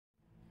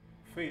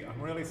Fee,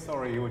 I'm really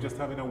sorry, you were just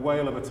having a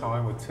whale of a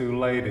time with two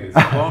ladies.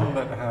 One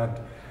that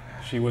had,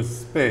 she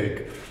was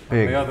big,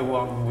 and the other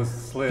one was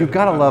slim. You've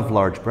got to love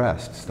large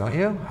breasts, don't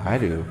you? I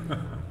do.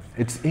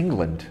 It's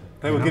England.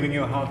 They were giving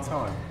you a hard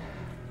time?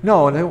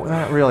 No,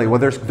 not really. Well,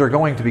 they're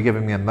going to be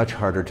giving me a much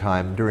harder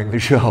time during the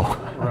show.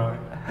 Right.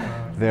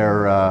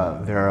 There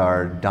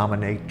are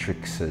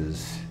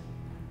dominatrixes.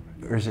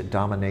 Or is it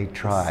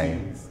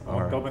dominatri?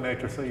 Or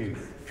dominatrices.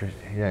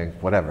 Yeah,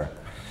 whatever.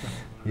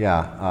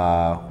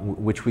 Yeah,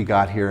 which we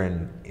got here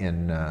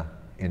in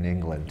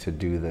England to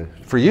do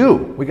for you.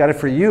 We got it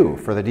for you,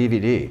 for the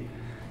DVD,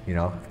 you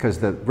know, because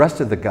the rest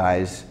of the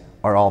guys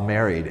are all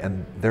married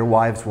and their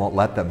wives won't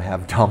let them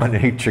have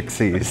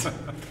dominatrices,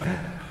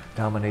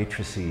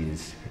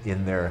 dominatrices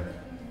in their,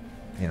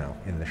 you know,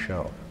 in the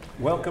show.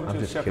 Welcome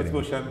to Shepherd's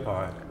Bush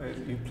Empire.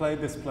 You played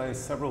this place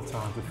several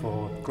times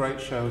before. Great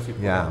shows you've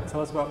put on.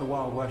 Tell us about the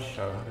Wild West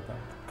show. How did that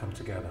come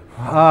together?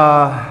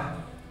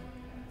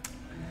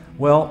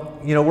 Well,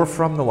 you know, we're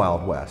from the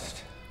Wild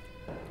West.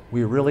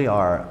 We really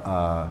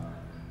are.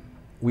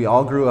 We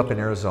all grew up in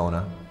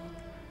Arizona.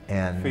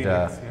 And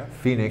Phoenix,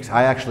 Phoenix.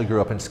 I actually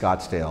grew up in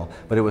Scottsdale,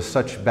 but it was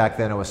back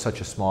then it was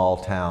such a small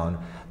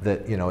town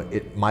that, you know,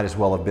 it might as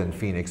well have been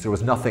Phoenix. There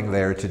was nothing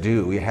there to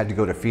do. We had to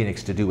go to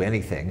Phoenix to do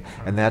anything.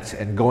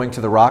 And going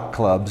to the rock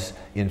clubs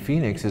in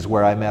Phoenix is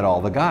where I met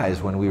all the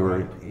guys when we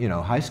were, you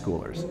know, high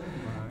schoolers.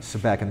 So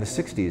back in the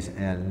 60s.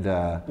 And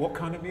what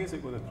kind of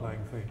music were they playing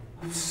for you?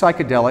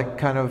 Psychedelic,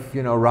 kind of,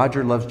 you know,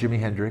 Roger loves Jimi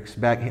Hendrix.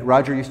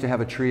 Roger used to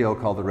have a trio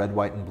called the Red,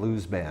 White, and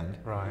Blues Band.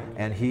 Right.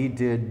 And he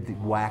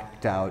did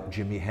whacked out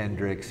Jimi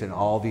Hendrix and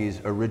all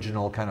these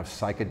original kind of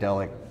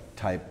psychedelic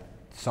type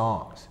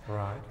songs.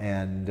 Right.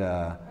 And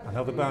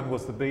another band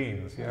was the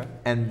Beans, yeah?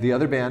 And the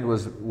other band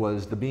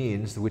was the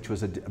Beans, which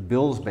was a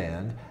Bill's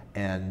band.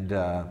 And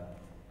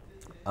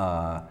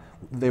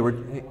they were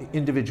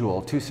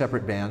individual, two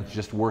separate bands,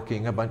 just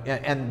working a bunch.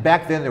 And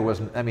back then there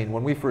was, I mean,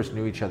 when we first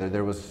knew each other,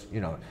 there was, you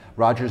know,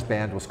 Roger's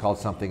band was called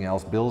something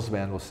else, Bill's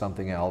band was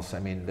something else. I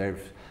mean, there's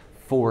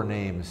 4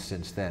 names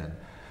since then.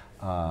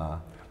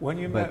 When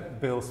you met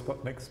Bill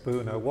Sputnik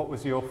Spooner, what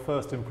was your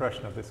first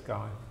impression of this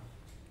guy?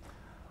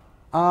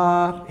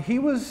 He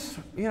was,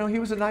 you know, he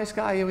was a nice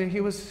guy. I mean,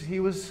 he was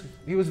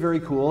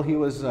very cool. He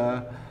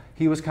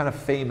was kind of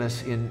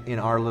famous in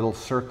our little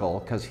circle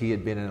because he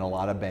had been in a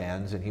lot of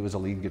bands and he was a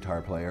lead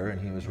guitar player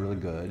and he was really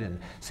good. And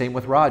same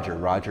with Roger.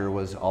 Roger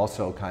was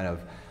also kind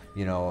of,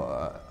 you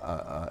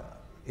know,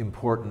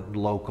 important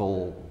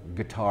local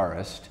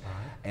guitarist.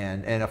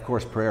 And of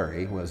course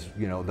Prairie was,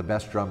 you know, the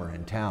best drummer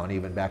in town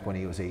even back when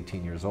he was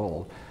 18 years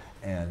old.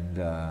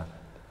 But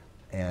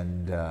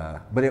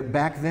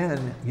back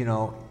then, you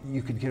know,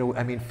 you could get away.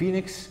 I mean,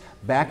 Phoenix,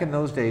 back in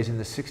those days in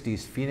the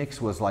 60s,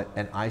 Phoenix was like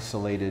an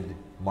isolated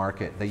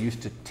market. They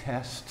used to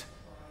test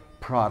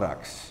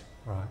products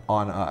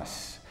on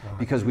us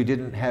because we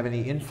didn't have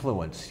any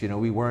influence. You know,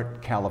 we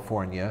weren't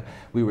California.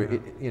 We were,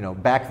 you know,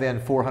 back then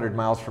 400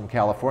 miles from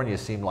California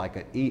seemed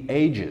like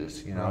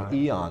ages, you know,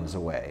 eons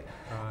away.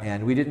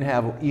 And we didn't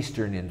have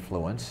Eastern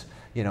influence.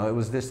 You know, it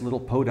was this little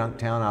podunk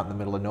town out in the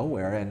middle of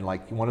nowhere, and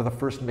like one of the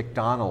first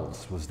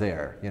McDonald's was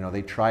there. You know,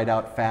 they tried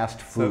out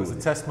fast food. So it was a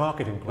test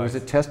marketing place. It was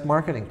a test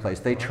marketing place.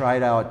 They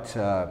tried out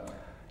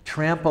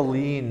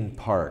trampoline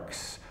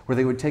parks, where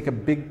they would take a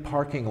big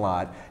parking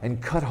lot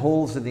and cut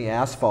holes in the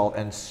asphalt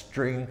and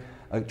string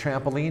a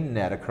trampoline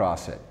net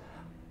across it.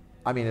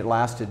 I mean, it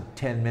lasted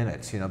 10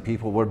 minutes. You know,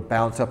 people would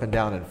bounce up and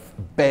down and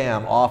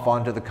bam, off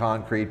onto the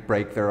concrete,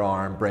 break their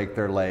arm, break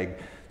their leg,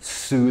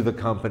 sue the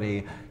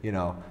company, you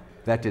know.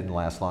 That didn't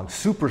last long.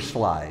 Super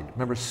Slide,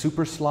 remember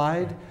Super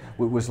Slide?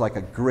 It was like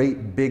a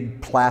great big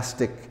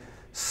plastic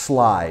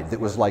slide that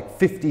was like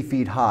 50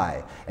 feet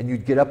high, and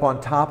you'd get up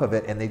on top of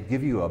it and they'd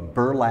give you a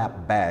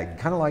burlap bag,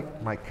 kind of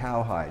like my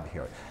cowhide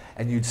here,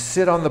 and you'd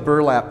sit on the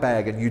burlap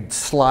bag and you'd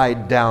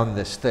slide down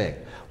this thing.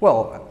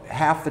 Well,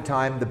 half the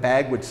time the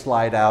bag would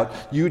slide out,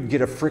 you'd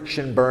get a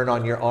friction burn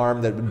on your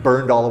arm that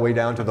burned all the way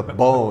down to the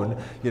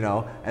bone, you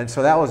know, and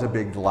so that was a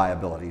big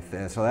liability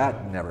thing, so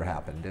that never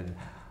happened. And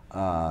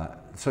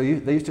so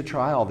they used to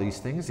try all these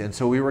things, and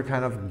so we were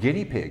kind of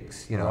guinea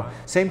pigs, you know.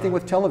 Same thing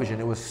with television.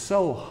 It was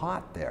so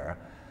hot there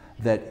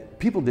that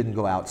people didn't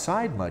go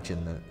outside much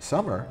in the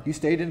summer. You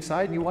stayed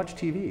inside and you watched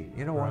TV.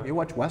 You know, you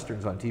watch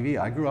Westerns on TV.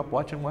 I grew up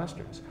watching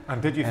Westerns.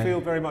 And did you feel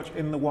very much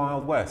in the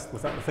Wild West?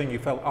 Was that the thing? You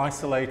felt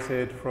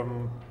isolated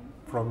from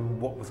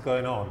what was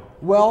going on?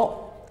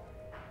 Well,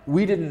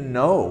 we didn't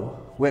know.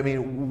 I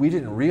mean, we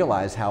didn't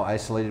realize how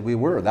isolated we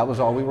were. That was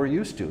all we were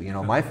used to. You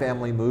know, my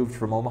family moved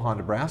from Omaha,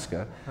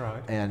 Nebraska,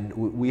 and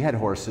we had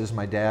horses.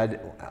 My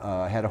dad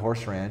had a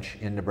horse ranch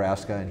in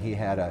Nebraska, and he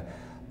had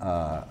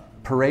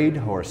parade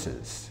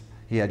horses.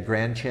 He had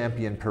Grand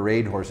Champion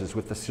parade horses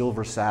with the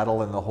silver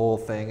saddle and the whole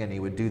thing, and he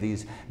would do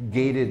these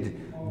gated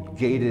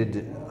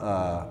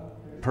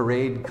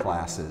parade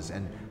classes.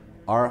 And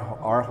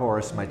our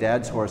horse, my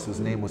dad's horse, his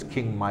name was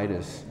King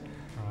Midas.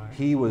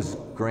 He was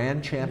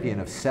grand champion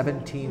of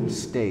 17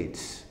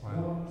 states,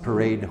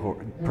 parade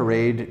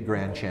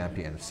grand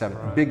champion,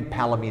 big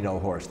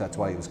Palomino horse, that's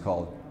why he was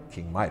called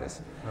King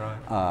Midas.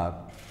 Right.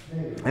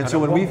 And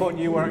so at when one point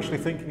you were actually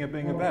thinking of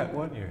being a vet,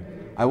 weren't you?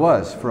 I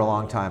was for a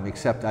long time,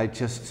 except I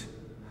just,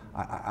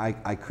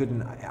 I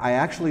couldn't. I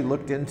actually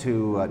looked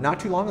into, not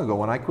too long ago,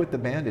 when I quit the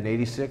band in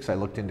 '86, I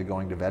looked into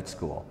going to vet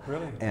school.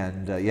 Really?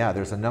 And yeah,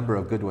 there's a number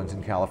of good ones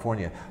in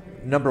California.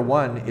 Number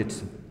one,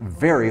 it's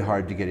very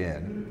hard to get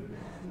in.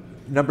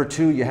 Number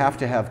two, you have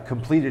to have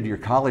completed your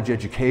college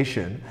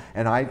education.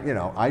 And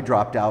I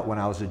dropped out when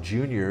I was a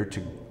junior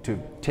to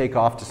take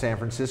off to San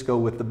Francisco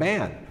with the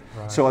band.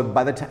 Right. So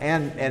by the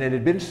time, and it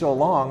had been so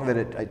long that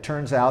it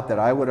turns out that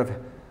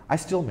I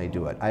still may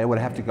do it. I would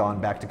have to gone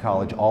back to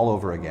college all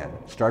over again,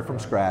 start from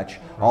scratch.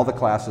 All the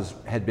classes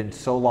had been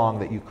so long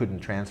that you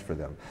couldn't transfer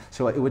them.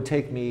 So it would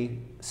take me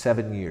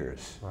 7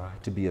 years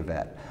to be a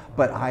vet.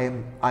 But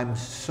I'm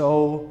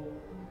so,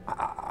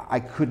 I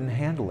couldn't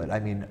handle it. I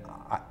mean,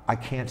 I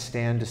can't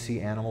stand to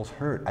see animals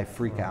hurt. I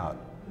freak out.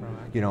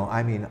 You know,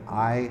 I mean,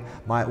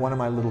 one of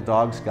my little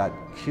dogs got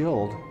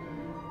killed,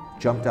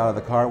 jumped out of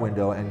the car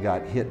window and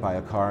got hit by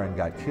a car and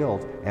got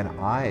killed, and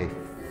I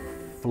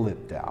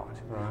flipped out.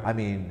 I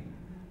mean,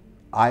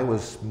 I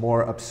was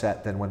more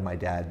upset than when my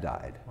dad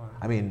died.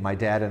 I mean, my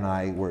dad and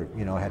I were,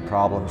 had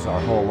problems our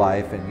whole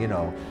life, and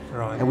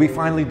and we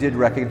finally did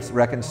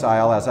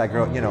reconcile as I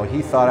grew up.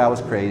 He thought I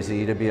was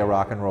crazy to be a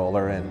rock and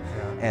roller,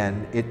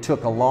 and it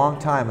took a long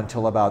time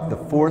until about the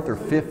 4th or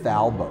 5th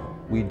album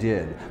we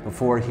did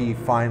before he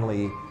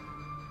finally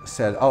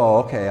said, "Oh,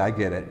 okay, I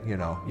get it.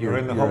 You're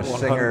in the Hot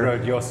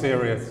 100. You're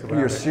serious.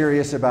 You're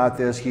serious about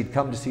this. He'd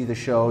come to see the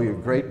show. You're a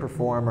great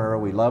performer.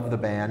 We love the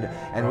band,"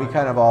 and we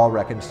kind of all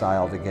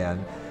reconciled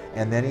again.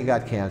 And then he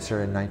got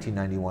cancer in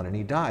 1991, and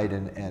he died.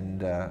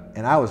 And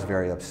I was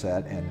very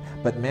upset.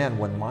 But man,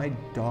 when my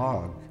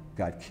dog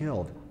got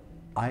killed,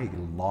 I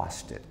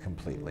lost it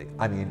completely.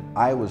 I mean,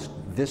 I was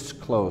this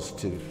close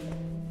to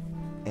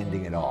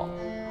ending it all.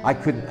 I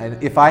couldn't.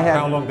 And if I had.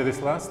 How long did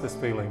this last? This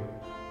feeling?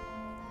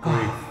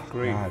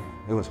 Grief. God,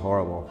 it was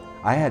horrible.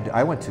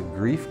 I went to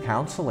grief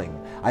counseling.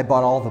 I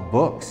bought all the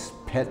books,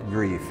 Pet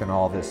Grief and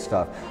all this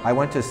stuff. I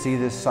went to see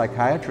this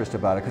psychiatrist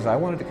about it because I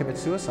wanted to commit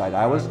suicide.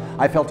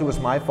 I felt it was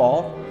my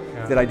fault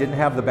that I didn't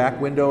have the back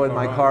window in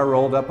my car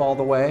rolled up all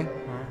the way.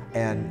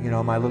 And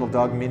my little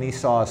dog Minnie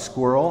saw a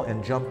squirrel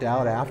and jumped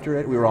out after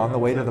it. We were on the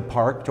way to the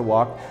park to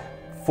walk.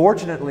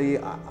 Fortunately,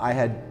 I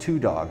had 2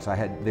 dogs. I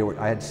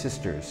had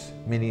sisters,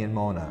 Minnie and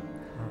Mona.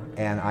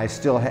 And I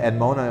still had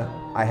Mona.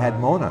 I had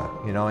Mona,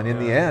 and in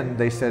the end,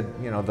 they said,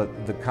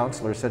 the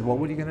counselor said, "Well,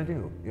 what are you going to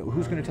do?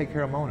 Who's going to take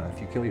care of Mona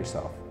if you kill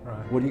yourself?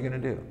 What are you going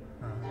to do?"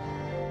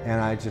 And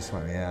I just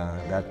went, yeah,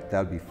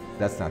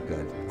 that's not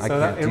good. So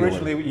that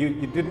originally,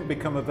 you didn't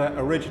become a vet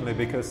originally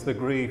because the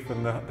grief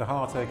and the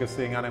heartache of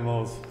seeing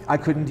animals. I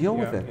couldn't deal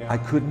with it. I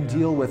couldn't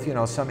deal with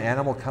some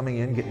animal coming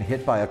in, getting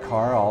hit by a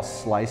car, all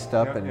sliced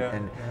up,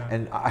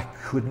 and I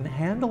couldn't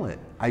handle it.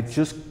 I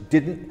just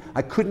didn't.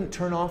 I couldn't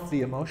turn off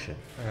the emotion.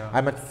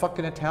 I'm a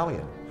fucking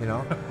Italian,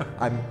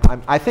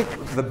 I think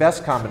the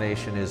best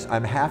combination is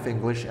I'm half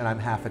English and I'm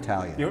half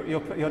Italian.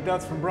 Your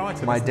dad's from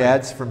Brighton. My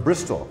dad's from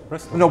Bristol.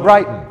 Bristol. No,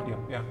 Brighton.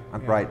 I'm Yeah.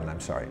 Brighton, I'm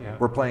sorry.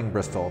 We're playing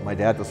Bristol. My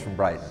dad was from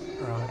Brighton.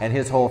 And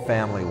his whole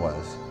family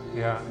was.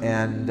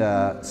 And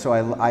so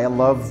I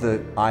love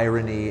the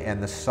irony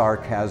and the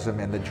sarcasm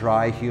and the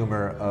dry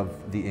humor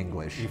of the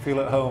English. You feel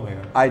at home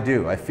here? I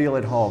do. I feel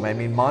at home. I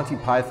mean, Monty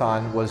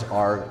Python was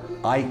our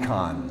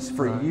icons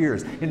for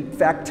years. In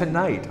fact,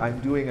 tonight I'm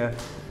doing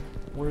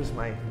where's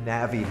my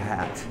Navy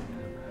hat?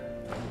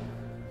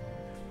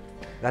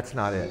 That's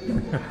not it.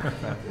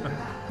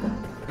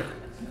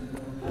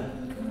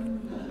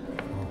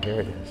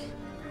 Here it is.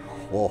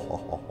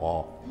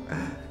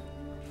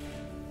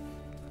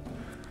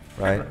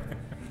 Right?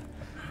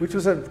 Which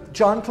was a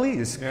John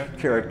Cleese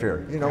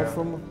character,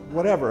 from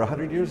whatever,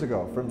 100 years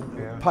ago,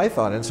 from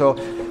Python. And so,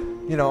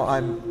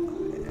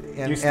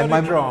 You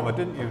studied drama,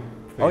 didn't you?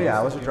 Oh yeah,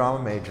 I was a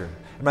drama major.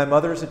 And my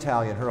mother is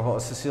Italian,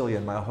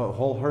 Sicilian. My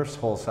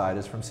whole side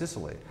is from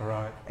Sicily.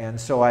 Right.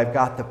 And so I've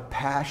got the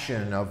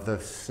passion of the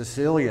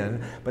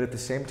Sicilian, but at the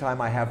same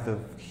time I have the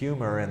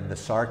humor and the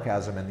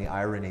sarcasm and the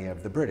irony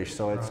of the British.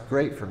 So it's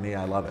great for me.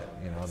 I love it.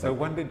 So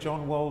when did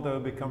John Waldo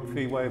become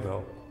Fee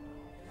Waybill?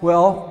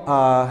 Well,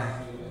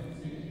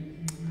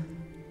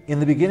 in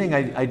the beginning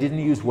I didn't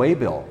use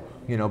Waybill.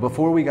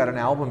 Before we got an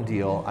album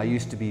deal, I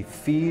used to be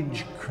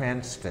Feege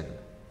Cranston.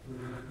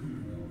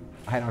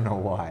 I don't know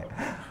why.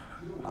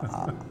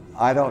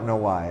 I don't know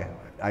why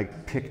I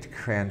picked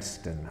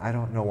Cranston. I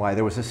don't know why.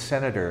 There was a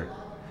senator,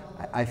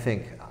 I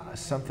think,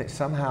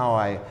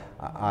 somehow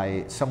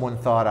someone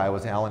thought I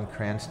was Alan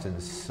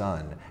Cranston's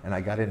son, and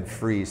I got in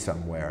free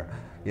somewhere,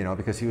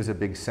 because he was a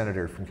big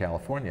senator from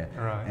California.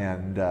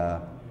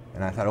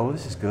 And I thought, oh,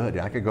 this is good.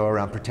 I could go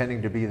around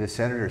pretending to be the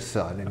senator's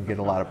son and get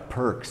a lot of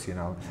perks,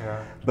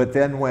 But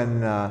then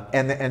when,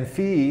 and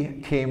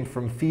Fee came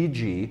from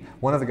Fiji.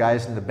 One of the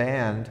guys in the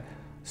band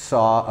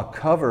saw a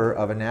cover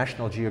of a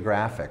National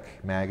Geographic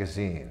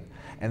magazine.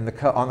 And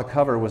on the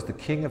cover was the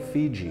King of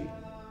Fiji,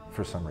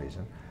 for some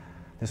reason.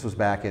 This was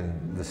back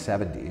in the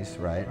 70s,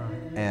 right?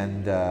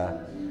 And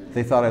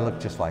they thought I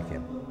looked just like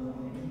him.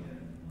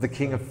 the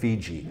king of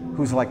Fiji,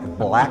 who's like a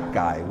black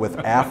guy with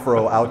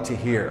afro out to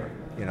here,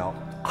 you know.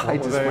 I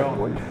just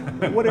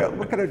went,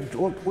 what kind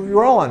of, we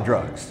were all on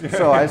drugs. Yeah.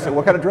 So I said,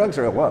 what kind of drugs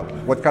are, well,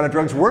 what kind of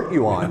drugs weren't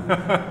you on,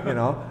 you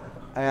know?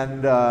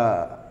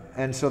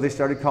 And so they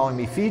started calling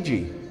me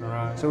Fiji.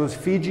 Right. So it was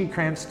Fiji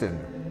Cranston.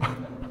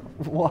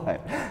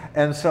 What?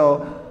 And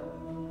so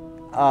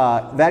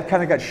that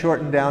kind of got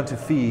shortened down to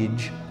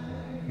Fiji,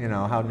 you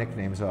know, how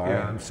nicknames are.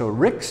 Yeah. And so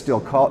Rick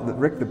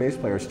the bass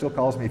player, still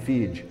calls me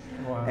Fiji.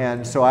 Wow.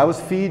 And so I was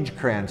Fiji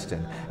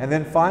Cranston. And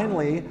then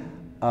finally,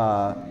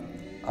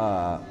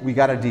 we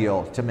got a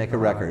deal to make a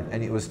record,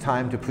 and it was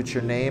time to put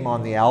your name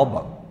on the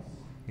album,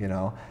 you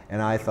know.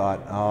 And I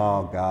thought,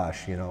 oh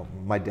gosh, you know,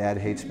 my dad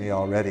hates me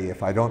already.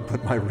 If I don't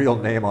put my real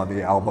name on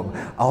the album,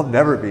 I'll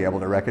never be able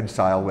to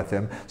reconcile with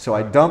him. So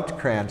I dumped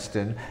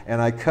Cranston,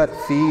 and I cut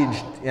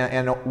Fiji.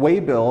 And a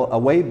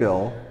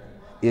waybill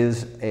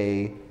is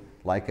an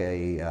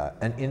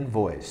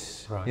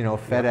invoice, right. You know,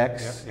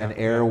 FedEx, an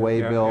air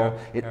waybill.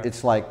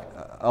 It's like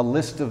a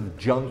list of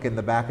junk in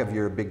the back of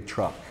your big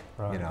truck.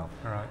 Right. You know,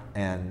 right.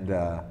 And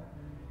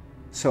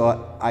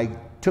so I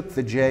took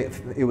the J.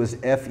 It was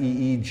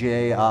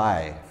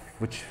FEEJI,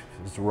 which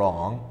is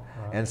wrong,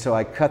 right. And so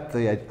I cut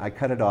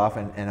it off,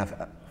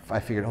 and I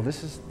figured, oh,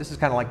 this is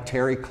kind of like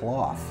terry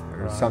cloth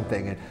or right.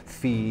 Something, and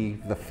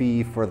the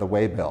fee for the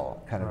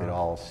waybill, kind of right. It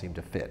all seemed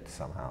to fit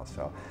somehow.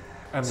 So,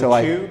 and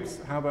the Tubes.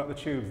 How about the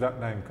Tubes?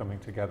 That name coming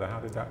together. How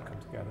did that come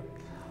together?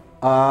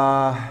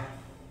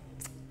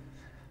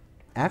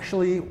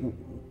 Actually,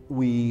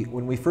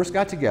 when we first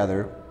got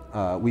together.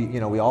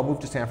 We all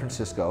moved to San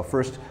Francisco.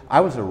 First, I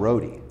was a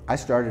roadie. I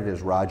started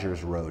as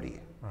Roger's roadie,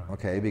 right.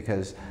 Okay,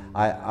 because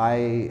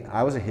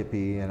I was a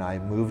hippie and I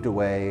moved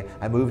away.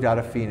 I moved out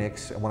of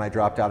Phoenix when I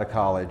dropped out of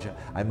college.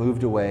 I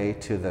moved away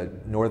to the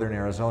northern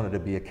Arizona to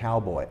be a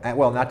cowboy.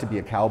 Well, not to be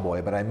a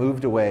cowboy, but I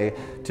moved away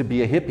to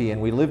be a hippie, and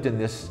we lived in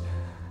this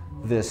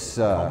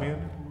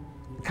commune?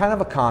 Kind of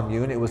a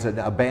commune. It was an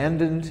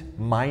abandoned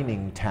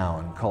mining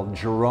town called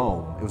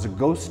Jerome. It was a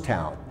ghost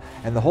town.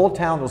 And the whole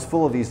town was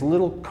full of these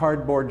little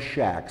cardboard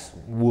shacks,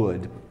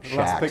 wood shacks.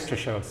 Last picture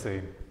show I've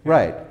seen.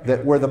 Right,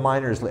 that where the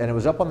miners lived. And it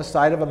was up on the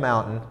side of a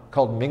mountain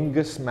called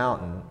Mingus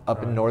Mountain up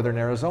right. In northern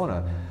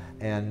Arizona.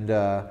 And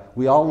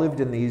we all lived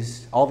in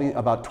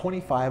about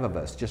 25 of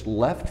us just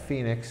left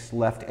Phoenix,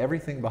 left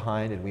everything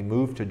behind, and we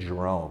moved to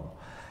Jerome.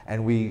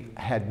 And we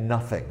had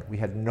nothing. We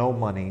had no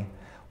money.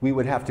 We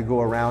would have to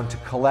go around to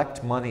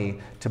collect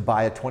money to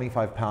buy a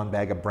 25-pound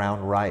bag of brown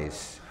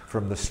rice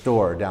from the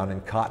store down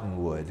in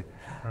Cottonwood.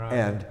 Right.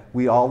 And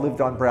we all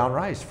lived on brown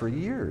rice for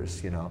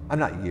years, you know.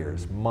 Not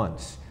years,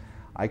 months.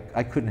 I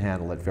couldn't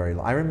handle it very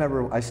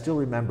long. I still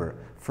remember,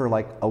 for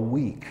like a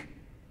week,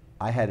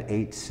 I had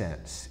 8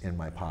 cents in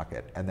my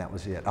pocket, and that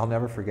was it. I'll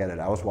never forget it.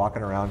 I was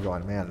walking around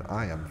going, man,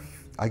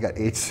 I got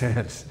 8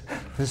 cents.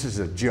 This is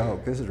a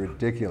joke. This is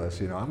ridiculous,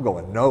 you know. I'm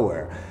going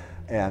nowhere.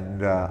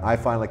 And I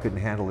finally couldn't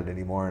handle it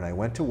anymore, and I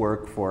went to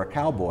work for a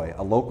cowboy,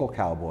 a local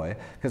cowboy,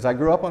 because I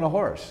grew up on a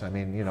horse. I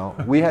mean, you know,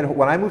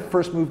 when I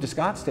first moved to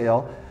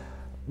Scottsdale,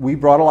 we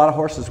brought a lot of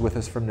horses with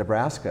us from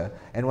Nebraska,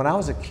 and when I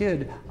was a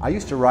kid, I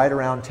used to ride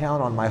around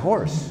town on my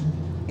horse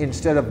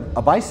instead of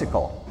a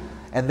bicycle,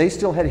 and they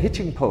still had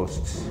hitching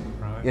posts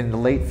right. In the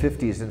late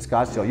 50s in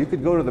Scottsdale. You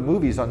could go to the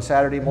movies on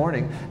Saturday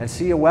morning and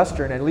see a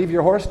Western and leave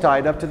your horse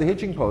tied up to the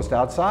hitching post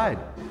outside.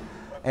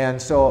 And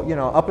so, you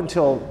know, up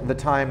until the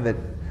time that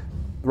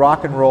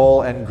rock and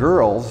roll and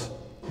girls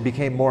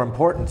became more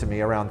important to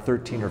me around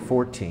 13 or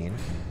 14.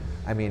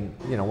 I mean,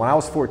 you know, when I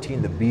was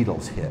 14, the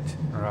Beatles hit.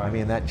 Right. I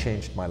mean, that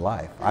changed my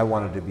life. I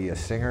wanted to be a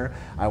singer.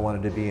 I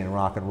wanted to be in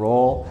rock and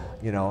roll.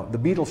 You know, the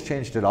Beatles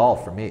changed it all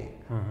for me.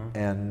 Mm-hmm.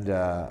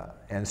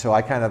 And so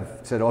I kind of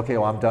said, okay,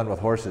 well, I'm done with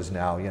horses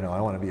now. You know, I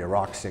want to be a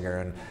rock singer.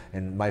 And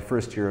in my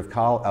first year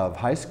of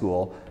high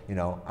school, you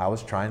know, I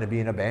was trying to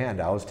be in a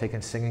band. I was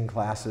taking singing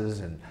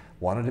classes and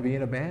wanted to be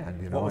in a band.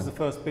 You know. What was the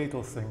first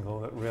Beatles single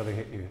that really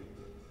hit you?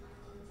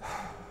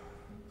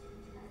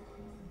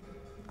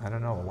 I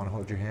don't know. I Want to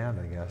Hold Your Hand,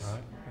 I guess. Right.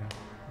 Yeah. Right.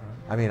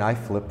 I mean, I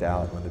flipped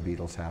out when the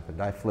Beatles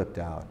happened. I flipped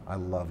out. I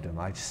loved them.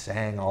 I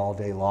sang all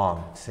day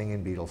long,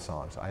 singing Beatles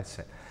songs.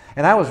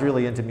 And I was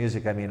really into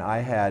music. I mean, I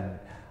had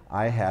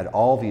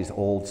all these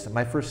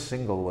my first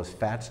single was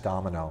Fats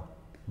Domino,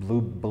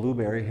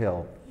 Blueberry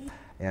Hill,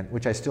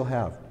 which I still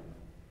have.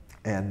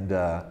 And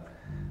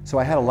so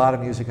I had a lot of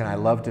music, and I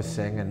loved to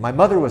sing. And my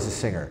mother was a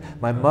singer.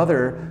 My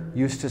mother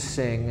used to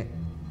sing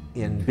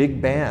in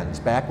big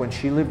bands back when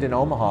she lived in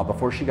Omaha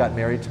before she got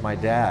married to my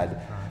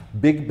dad.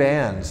 Big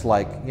bands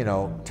like, you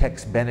know,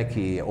 Tex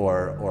Beneke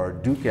or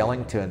Duke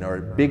Ellington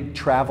or big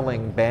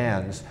traveling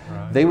bands.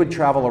 Right. They would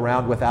travel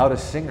around without a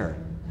singer.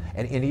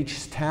 And in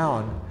each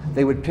town,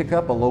 they would pick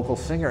up a local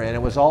singer, and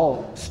it was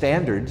all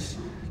standards.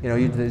 You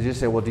know, they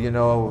just say, well, do you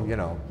know,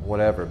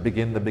 whatever,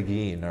 Begin the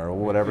Begin or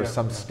whatever,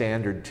 some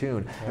standard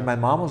tune. Yeah. And my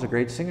mom was a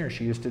great singer.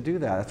 She used to do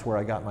that. That's where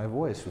I got my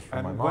voice, was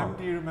from my mom. And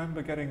when do you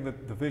remember getting the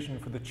vision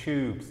for the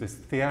Tubes, this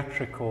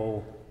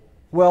theatrical show?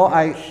 Well,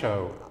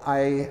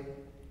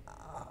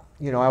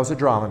 you know, I was a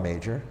drama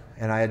major,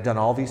 and I had done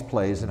all these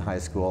plays in high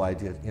school. I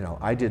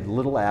did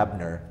Little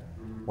Abner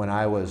when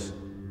I was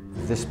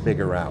this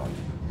big around.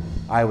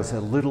 I was a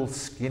little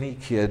skinny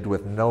kid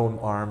with no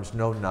arms,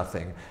 no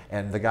nothing,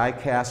 and the guy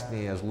cast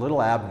me as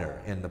Little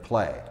Abner in the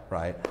play,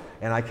 right?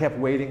 And I kept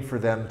waiting for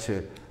them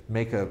to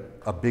make a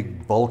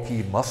big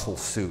bulky muscle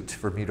suit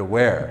for me to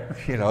wear,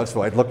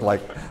 so I'd look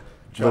like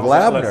Little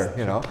Abner,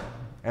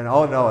 And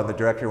oh no, and the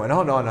director went,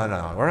 oh no,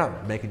 we're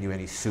not making you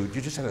any suit. You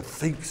just have to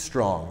think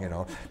strong,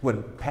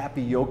 When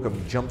Pappy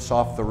Yoakum jumps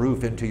off the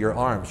roof into your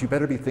arms, you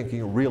better be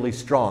thinking really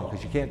strong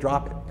because you can't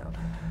drop it,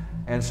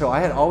 And so I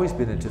had always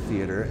been into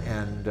theater,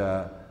 and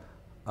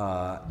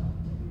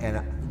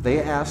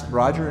they asked,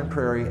 Roger and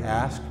Prairie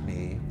asked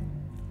me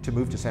to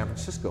move to San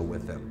Francisco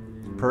with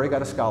them. Prairie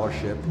got a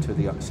scholarship to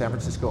the San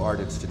Francisco Art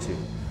Institute,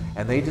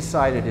 and they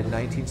decided in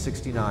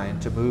 1969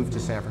 to move to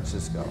San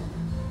Francisco.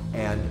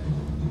 And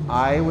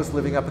I was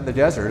living up in the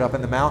desert, up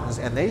in the mountains,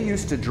 and they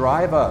used to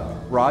drive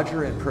up,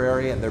 Roger and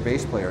Prairie and their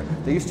bass player,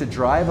 they used to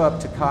drive up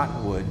to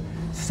Cottonwood,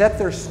 set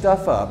their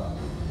stuff up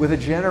with a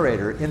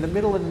generator in the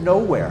middle of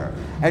nowhere,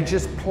 and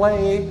just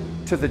play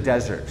to the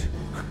desert.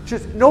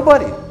 Just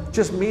nobody,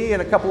 just me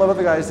and a couple of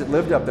other guys that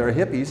lived up there,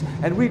 hippies,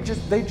 and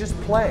they just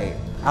play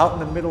out in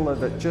the middle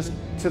of just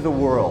to the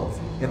world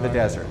in the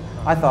desert.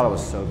 I thought it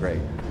was so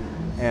great.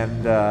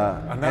 And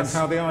that's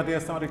how the idea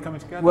started coming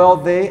together? Well,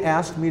 they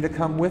asked me to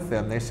come with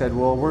them. They said,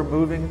 well, we're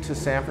moving to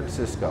San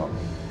Francisco.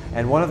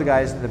 And one of the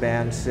guys in the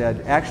band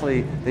said,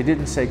 actually, they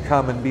didn't say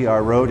come and be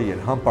our roadie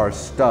and hump our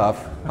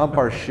stuff, hump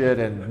our shit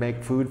and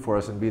make food for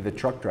us and be the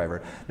truck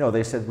driver. No,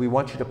 they said, we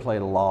want you to play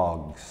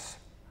logs.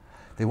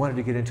 They wanted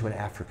to get into an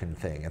African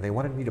thing, and they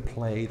wanted me to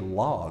play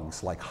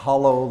logs, like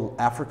hollow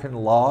African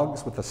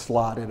logs with a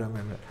slot in them.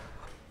 And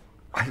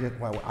I didn't,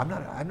 well, I'm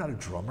not a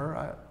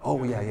drummer.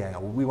 Oh yeah,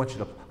 we want you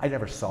to, I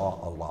never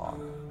saw a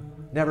log.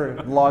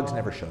 Logs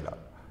never showed up,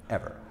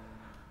 ever.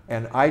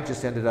 And I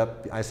just ended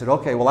up, I said,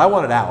 okay, well, I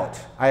wanted out.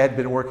 I had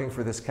been working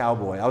for this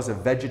cowboy. I was a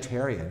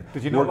vegetarian.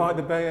 Did you not like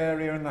the Bay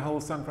Area and the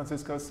whole San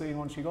Francisco scene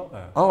once you got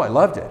there? Oh, I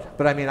loved it.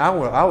 But I mean, I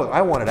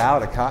wanted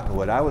out of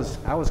Cottonwood. I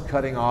was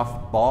cutting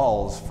off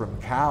balls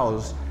from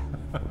cows,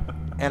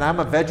 and I'm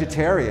a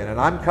vegetarian,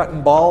 and I'm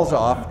cutting balls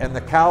off, and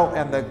the cow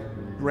and the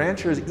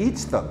rancher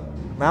eats them.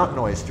 Mountain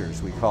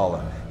oysters, we call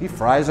them. He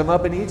fries them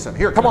up and eats them.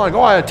 Here, come on,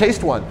 go ahead,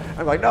 taste one.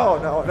 I'm like, no.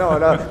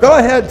 Go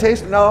ahead,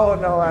 taste. No,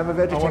 I'm a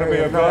vegetarian. I want to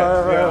be a vet.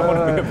 Yeah, I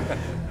want to be a vet.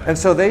 And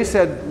so they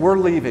said, we're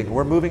leaving.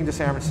 We're moving to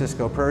San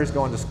Francisco. Prairie's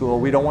going to school.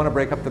 We don't want to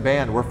break up the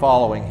band. We're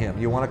following him.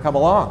 You want to come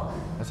along?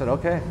 I said,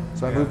 okay.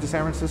 So I moved to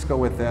San Francisco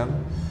with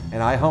them,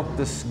 and I humped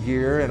this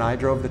gear, and I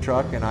drove the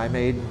truck, and I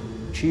made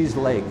Cheese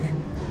Lake,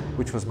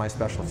 which was my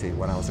specialty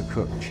when I was a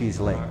cook. Cheese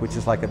Lake, which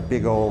is like a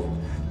big old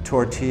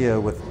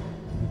tortilla with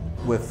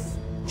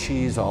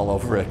cheese all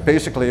over it.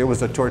 Basically, it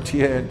was a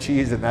tortilla and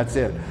cheese, and that's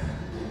it.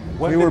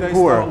 When did they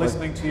start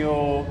listening to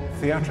your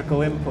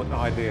theatrical input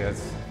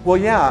ideas? Well,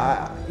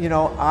 yeah,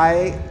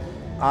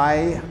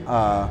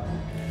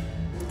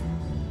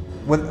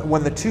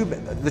 when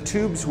the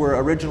Tubes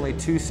were originally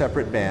two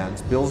separate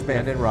bands, Bill's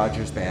band and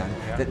Roger's band,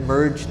 that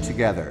merged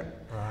together.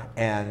 Right.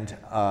 And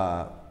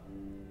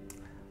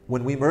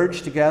when we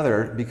merged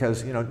together,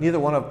 because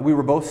we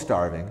were both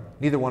starving,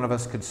 neither one of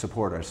us could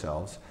support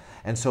ourselves.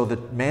 And so the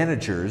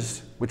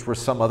managers, which were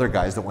some other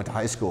guys that went to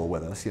high school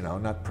with us,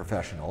 not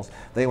professionals,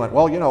 they went,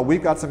 well,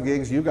 we've got some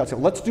gigs, you've got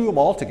some, let's do them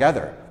all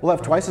together. We'll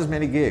have twice as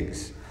many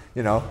gigs,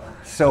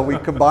 So we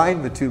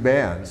combined the two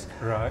bands.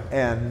 Right.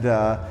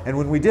 And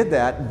when we did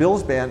that,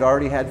 Bill's band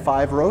already had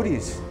 5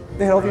 roadies.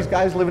 They had all these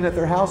guys living at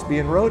their house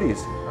being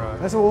roadies.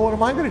 Right. I said, well, what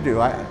am I going to do?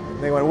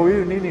 They went, well, we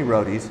don't need any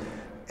roadies.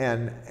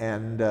 And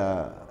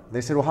they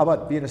said, well, how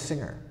about being a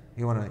singer?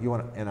 You want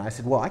to, and I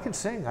said, well, I can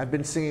sing. I've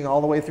been singing all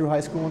the way through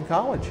high school and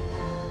college.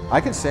 I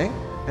can sing.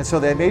 And so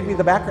they made me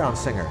the background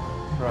singer.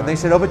 Right. And they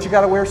said, oh, but you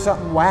got to wear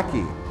something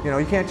wacky.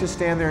 You can't just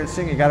stand there and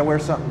sing. You got to wear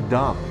something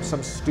dumb,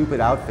 some stupid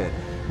outfit.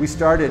 We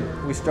started,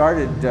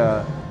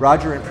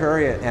 Roger and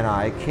Prairie and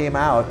I came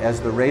out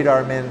as the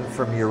radar men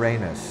from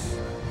Uranus.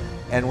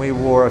 And we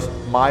wore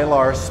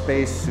Mylar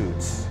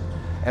spacesuits.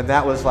 And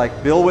that was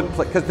like, Bill would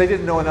play, because they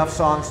didn't know enough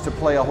songs to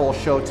play a whole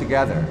show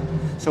together.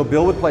 So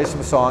Bill would play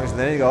some songs, and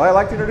then he'd go, I'd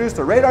like to introduce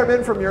the Radar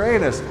Men from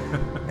Uranus.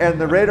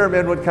 And the Radar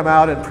Men would come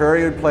out, and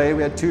Prairie would play.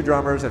 We had 2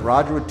 drummers, and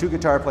Roger with 2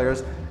 guitar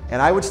players,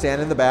 and I would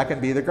stand in the back and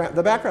be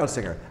the background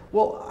singer.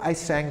 Well, I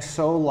sang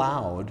so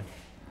loud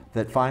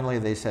that finally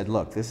they said,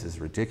 look, this is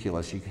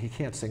ridiculous. He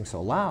can't sing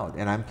so loud.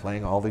 And I'm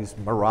playing all these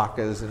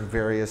maracas and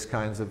various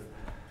kinds of,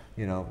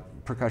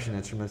 percussion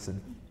instruments.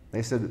 And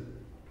they said,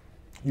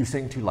 you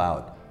sing too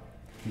loud.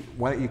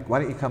 Why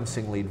don't you come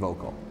sing lead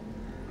vocal?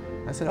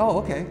 I said, oh,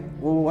 okay.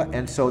 Well, what?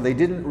 And so they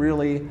didn't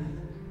really,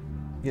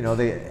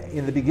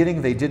 in the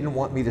beginning, they didn't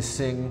want me to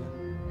sing.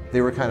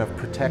 They were kind of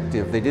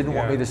protective. They didn't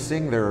want me to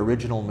sing their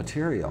original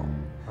material,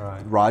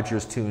 right.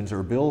 Roger's tunes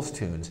or Bill's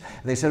tunes.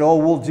 And they said, oh,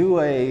 we'll do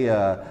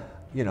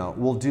you know,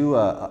 we'll do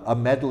a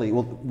medley.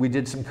 We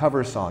did some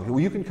cover songs. Well,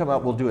 you can come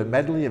up, we'll do a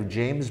medley of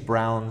James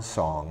Brown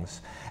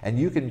songs, and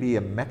you can be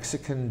a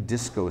Mexican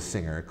disco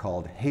singer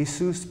called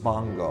Jesus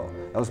Bongo.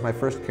 That was my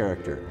first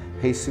character,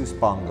 Jesus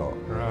Bongo.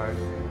 Right.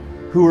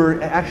 Who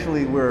were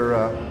actually,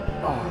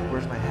 oh,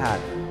 where's my hat?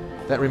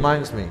 That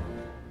reminds me,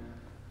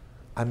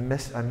 I'm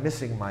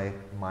missing my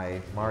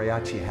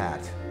mariachi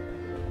hat.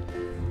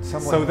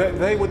 So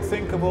they would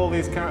think of all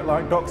these characters,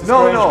 like Dr.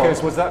 Strange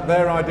Kiss, was that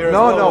their idea as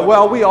well? No,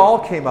 well, we all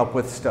came up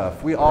with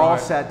stuff. We all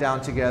sat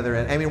down together,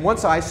 and I mean,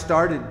 once I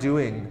started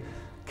doing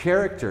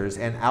characters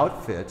and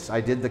outfits, I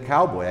did the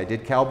cowboy. I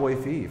did Cowboy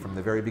Fee from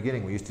the very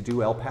beginning. We used to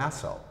do El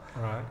Paso.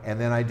 Right. And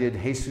then I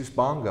did Jesus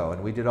Bongo,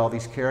 and we did all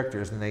these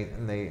characters, and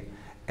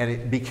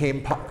it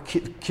became pop.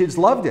 Kids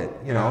loved it,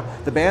 you know.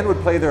 The band would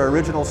play their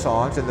original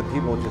songs, and the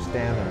people would just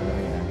stand there and go,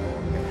 yeah.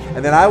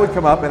 And then I would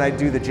come up and I'd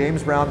do the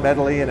James Brown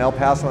medley and El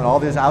Paso and all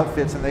these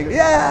outfits, and they go,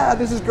 yeah,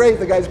 this is great,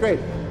 the guy's great.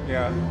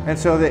 Yeah. And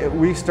so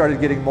we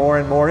started getting more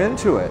and more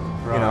into it,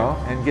 you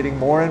know, and getting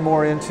more and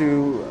more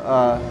into,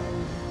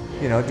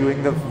 you know,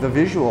 doing the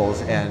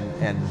visuals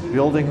and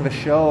building the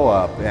show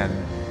up. And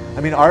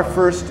I mean,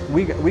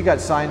 we got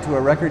signed to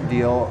a record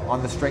deal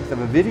on the strength of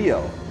a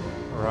video.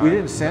 Right. We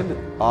didn't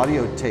send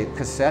audio tape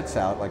cassettes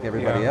out like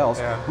everybody else.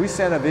 Yeah. We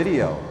sent a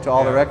video to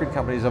all the record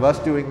companies of us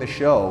doing the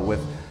show with,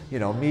 you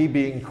know, me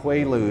being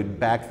Quaalude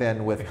back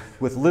then with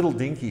little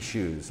dinky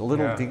shoes,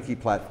 little dinky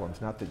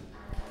platforms, not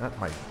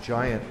my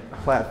giant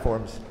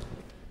platforms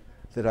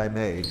that I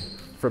made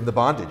from the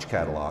Bondage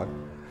catalog.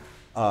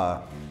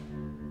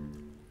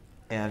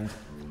 And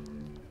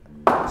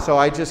so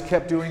I just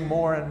kept doing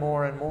more and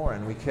more and more,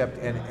 and we kept,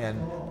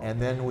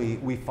 and then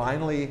we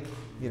finally,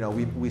 you know,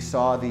 we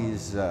saw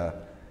these,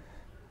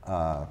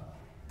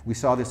 we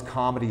saw this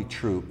comedy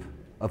troupe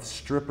of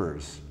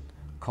strippers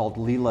called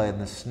Leela and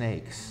the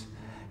Snakes.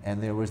 And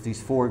there was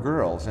these 4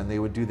 girls, and they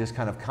would do this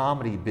kind of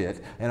comedy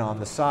bit, and on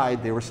the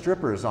side they were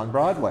strippers on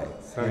Broadway,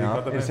 so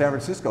in San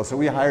Francisco. So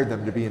we hired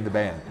them to be in the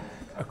band.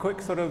 A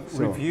quick sort of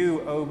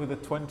review over the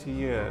 20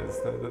 years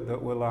that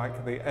were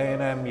like the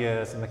A&M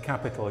years and the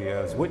Capitol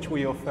years. Which were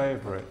your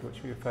favorite?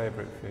 Which were your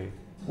favorite, Fee?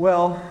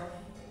 Well,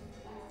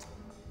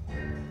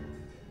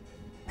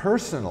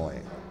 personally,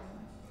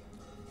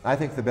 I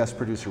think the best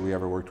producer we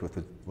ever worked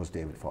with was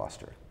David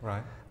Foster.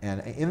 Right.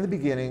 And in the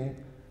beginning,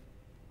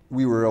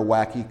 we were a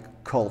wacky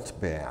cult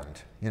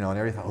band, you know, and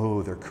everything,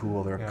 oh, they're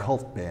cool, they're a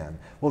cult band.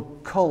 Well,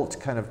 cult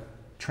kind of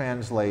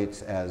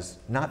translates as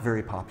not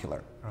very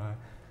popular,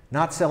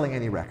 not selling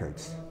any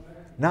records,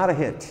 not a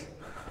hit,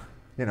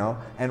 you know.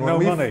 And when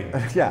no money.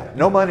 Yeah,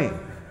 no money.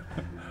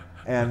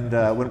 And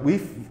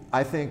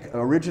I think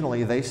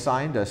originally they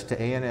signed us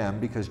to A&M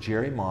because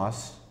Jerry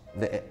Moss,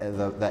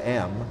 the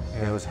M,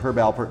 it was Herb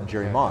Alpert and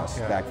Jerry Moss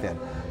back then.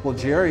 Well,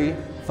 Jerry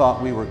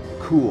thought we were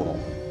cool.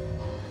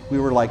 We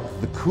were like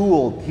the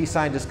cool, he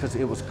signed us because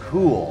it was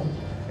cool.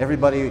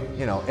 Everybody,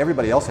 you know,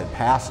 everybody else had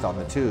passed on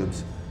the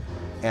Tubes.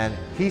 And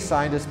he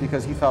signed us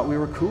because he thought we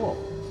were cool.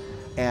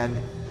 And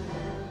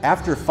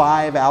after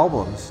 5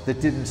 albums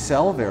that didn't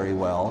sell very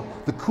well,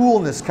 the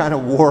coolness kind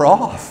of wore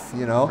off,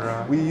 you know.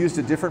 Right. We used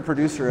a different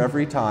producer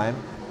every time.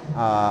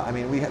 I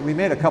mean, we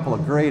made a couple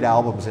of great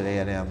albums at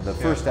A&M. The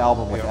first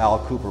album with Al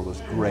Cooper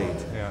was great.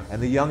 Yeah. And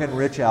the Young and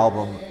Rich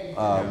album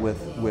with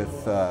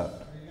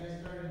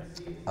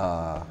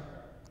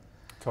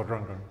Todd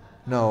Rundgren.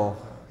 No,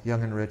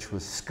 Young and Rich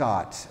was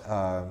Scott,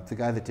 the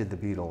guy that did the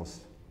Beatles.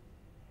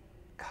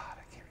 God,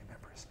 I can't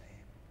remember his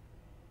name.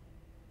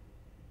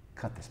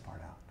 Cut this part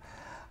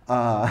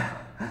out.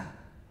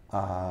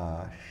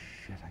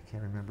 Shit, I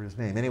can't remember his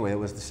name. Anyway, it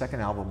was the second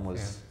album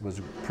was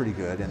pretty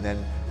good, and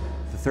then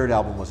the third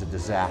album was a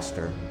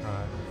disaster.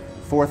 Right.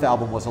 Fourth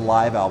album was a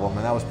live album,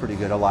 and that was pretty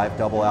good, a live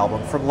double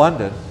album from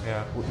London.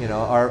 Yeah. You know,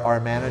 our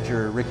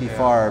manager, Ricky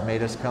Farr,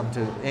 made us come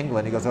to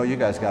England. He goes, oh, you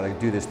guys got to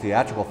do this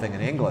theatrical thing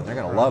in England. They're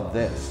going to love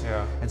this.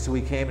 Yeah. And so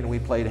we came and we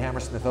played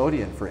Hammersmith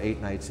Odeon for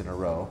 8 nights in a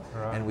row,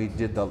 and we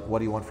did the What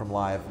Do You Want From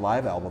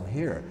Live album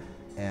here.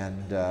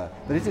 And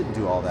but it didn't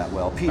do all that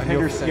well. Pete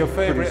Henderson your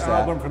favorite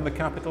album from the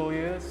Capitol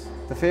years?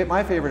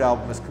 My favorite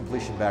album is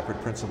Completion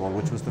Backward Principle,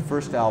 which was the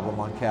first album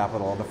on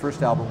Capitol, the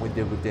first album we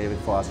did with David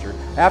Foster.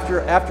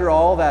 After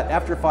all that,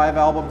 after 5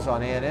 albums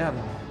on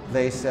A&M,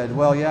 they said,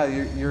 well, yeah,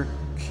 you're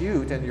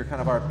cute and you're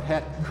kind of our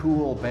pet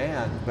cool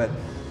band, but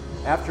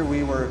after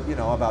we were, you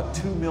know, about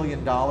 $2 million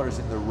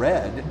in the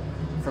red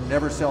from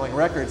never selling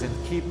records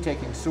and keep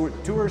taking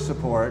tour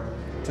support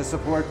to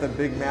support the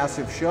big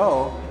massive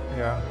show,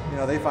 you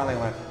know, they finally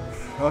went,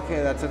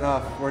 okay, that's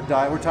enough. We're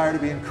tired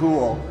of being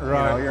cool.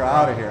 Right. You know, you're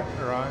out of here.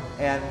 Right.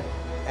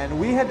 And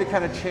we had to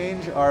kind of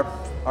change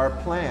our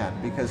plan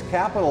because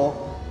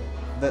Capitol,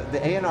 the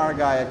A&R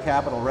guy at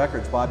Capitol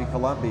Records, Bobby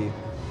Columbi,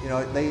 you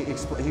know,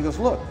 he goes,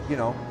 look, you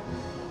know,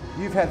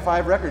 you've had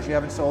 5 records, you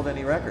haven't sold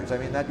any records. I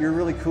mean, you're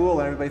really cool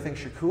and everybody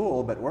thinks you're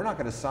cool, but we're not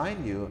going to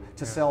sign you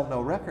to sell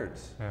no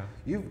records. Yeah.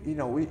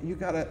 You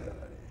got to,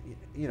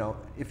 you know,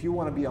 if you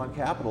want to be on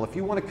Capitol, if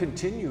you want to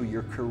continue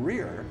your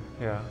career,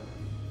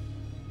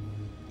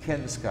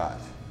 Ken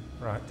Scott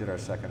did our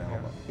second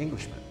album,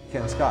 Englishman.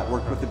 Ken Scott,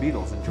 worked with the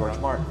Beatles and George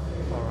Martin.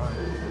 All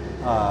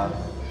right.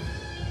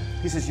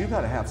 He says, you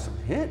got to have some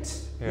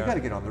hits. You got to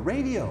get on the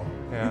radio.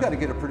 You got to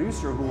get a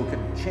producer who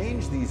can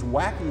change these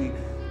wacky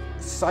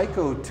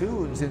psycho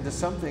tunes into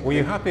something. Were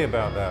you happy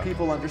about that?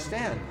 People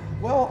understand.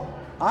 Well,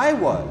 I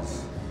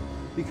was,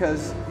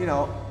 because, you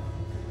know,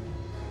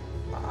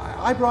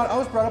 I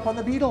was brought up on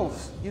the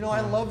Beatles. You know,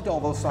 I loved all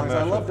those songs.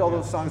 I loved all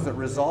those songs that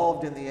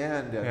resolved in the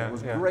end, and it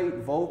was great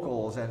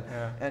vocals, and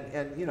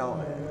you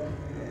know,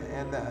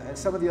 and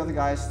some of the other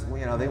guys,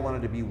 you know, they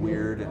wanted to be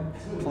weird and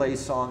play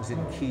songs in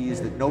keys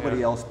that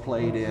nobody else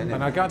played in,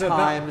 and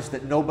times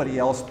that nobody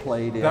else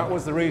played in. That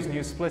was the reason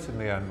you split in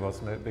the end,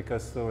 wasn't it?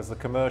 Because there was the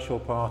commercial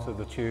part of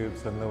the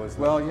Tubes, and there was.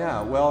 Well,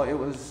 yeah. Well,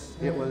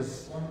 that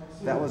was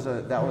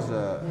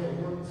a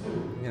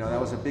you know, that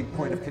was a big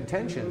point of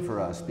contention for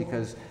us,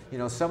 because, you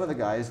know, some of the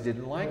guys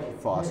didn't like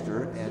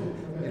Foster and,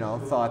 you know,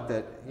 thought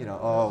that, you know,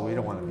 oh, we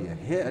don't want to be a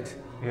hit.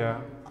 Yeah.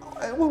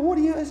 Well, what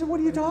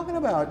are you talking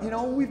about? You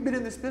know, we've been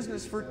in this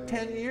business for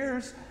 10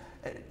 years.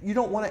 You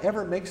don't want to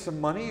ever make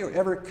some money or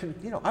ever,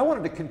 you know, I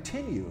wanted to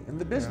continue in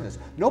the business.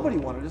 Nobody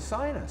wanted to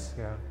sign us.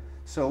 Yeah.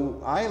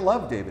 So I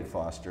love David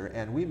Foster,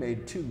 and we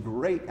made 2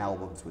 great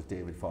albums with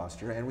David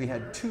Foster, and we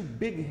had 2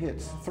 big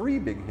hits, 3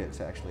 big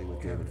hits actually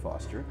with David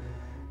Foster.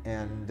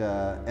 And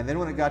then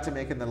when it got to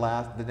making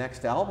the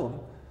next album,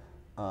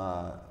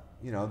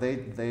 you know,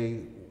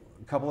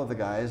 a couple of the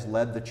guys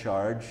led the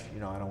charge. You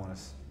know, I don't want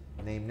to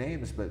name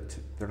names, but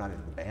they're not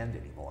in the band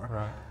anymore.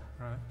 Right,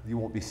 right. You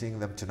won't be seeing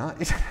them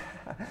tonight.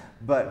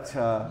 But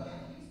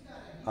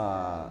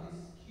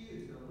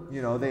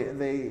you know, they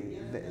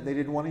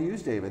didn't want to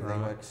use David. They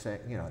would say,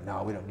 you know,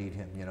 no, we don't need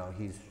him. You know,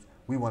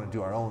 we want to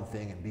do our own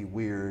thing and be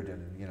weird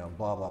and, you know,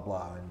 blah blah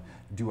blah, and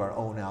do our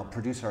own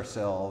produce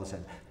ourselves.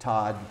 And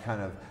Todd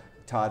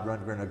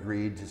Rundgren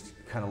agreed to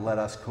kind of let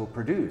us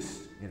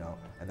co-produce, you know,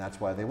 and that's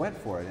why they went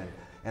for it.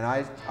 And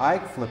I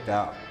flipped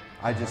out.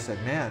 I just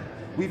said, man,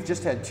 we've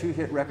just had 2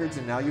 hit records,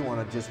 and now you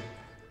want to just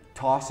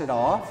toss it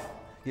off,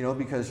 you know,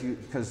 because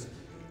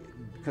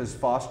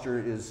Foster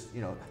is, you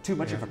know, too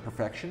much of a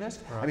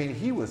perfectionist. Right. I mean,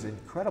 he was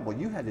incredible.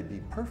 You had to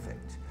be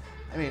perfect.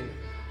 I mean,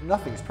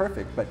 nothing's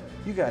perfect, but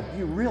you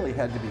really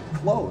had to be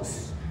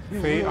close.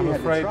 Fee, I'm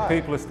afraid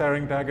people are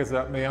staring daggers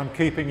at me. I'm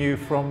keeping you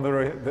from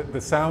the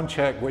sound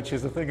check, which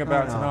is the thing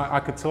about tonight. I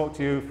could talk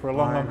to you for a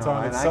long, long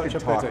time. It's such a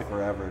pity.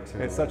 Forever too.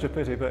 It's such a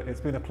pity, but it's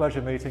been a pleasure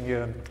meeting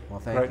you, and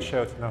great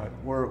show tonight.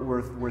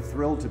 We're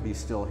thrilled to be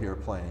still here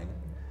playing,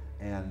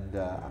 and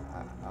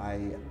I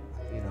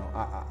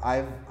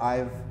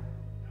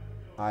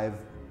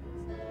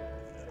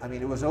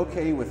mean, it was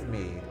okay with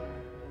me,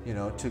 you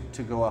know,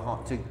 to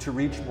go to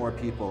reach more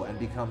people and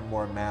become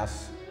more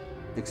mass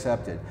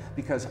accepted,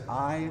 because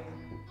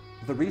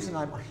the reason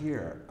I'm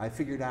here, I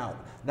figured out,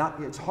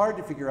 it's hard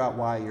to figure out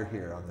why you're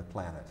here on the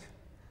planet.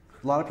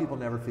 A lot of people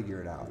never figure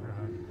it out.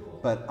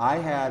 But I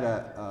had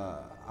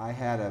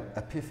a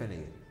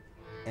epiphany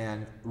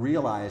and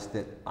realized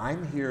that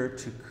I'm here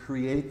to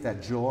create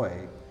that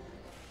joy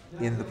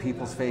in the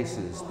people's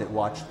faces that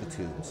watch the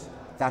Tubes.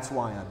 That's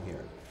why I'm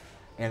here.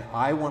 And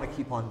I want to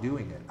keep on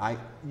doing it.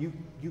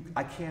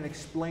 I can't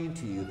explain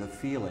to you the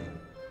feeling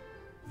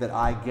that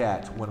I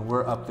get when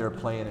we're up there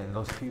playing and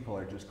those people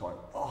are just going,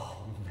 oh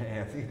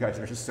man, you guys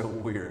are just so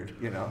weird,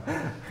 you know.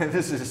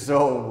 This is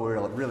so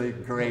weird, really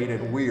great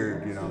and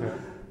weird, you know.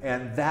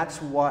 And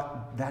that's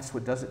what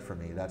does it for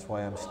me. That's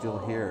why I'm still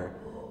here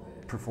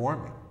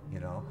performing, you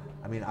know.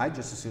 I mean, I'd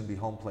just as soon be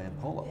home playing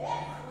polo.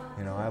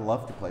 You know, I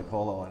love to play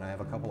polo, and I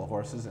have a couple of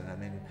horses, and I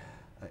mean,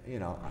 you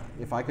know,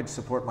 if I could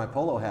support my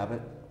polo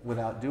habit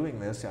without doing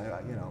this,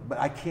 you know, but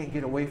I can't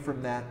get away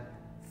from that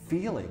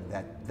feeling,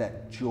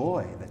 that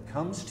joy that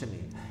comes to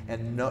me,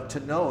 and to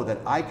know that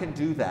I can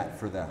do that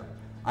for them.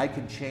 I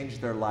can change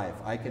their life.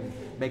 I can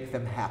make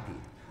them happy.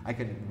 I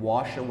can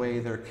wash away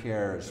their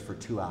cares for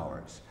 2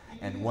 hours.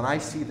 And when I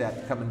see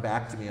that coming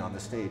back to me on the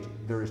stage,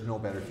 there is no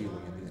better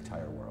feeling in the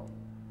entire world.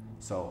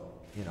 So,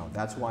 you know,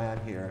 that's why I'm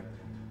here.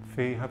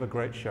 Fee, have a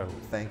great show.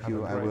 Thank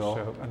you, I will.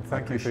 Show. And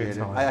thank you for your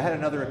time. I had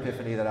another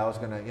epiphany that I was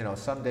going to, you know,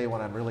 someday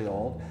when I'm really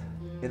old,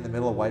 in the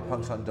middle of White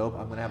Punks on Dope,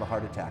 I'm going to have a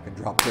heart attack and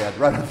drop dead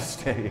right on the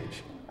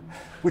stage.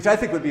 Which I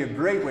think would be a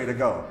great way to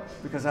go,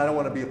 because I don't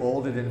want to be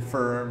old and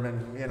infirm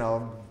and, you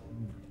know.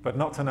 But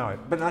not tonight.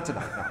 But not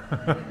tonight,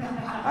 no.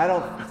 I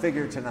don't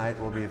figure tonight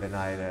will be the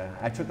night.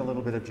 I took a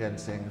little bit of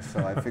ginseng,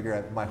 so I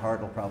figure my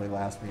heart will probably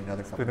last me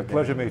another couple of days. It's been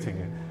a pleasure meeting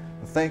you.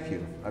 Well, thank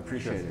you. I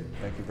appreciate it.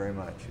 Thank you very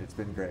much. It's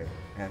been great.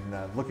 And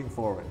looking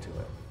forward to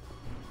it.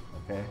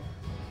 Okay?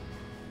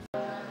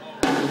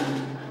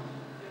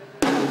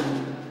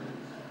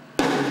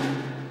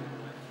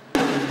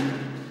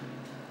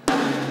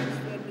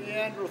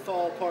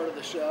 Neanderthal part of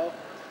the show.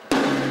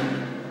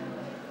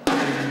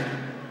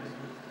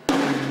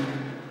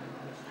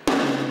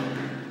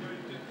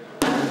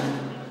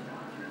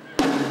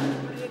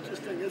 Pretty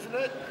interesting, isn't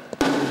it?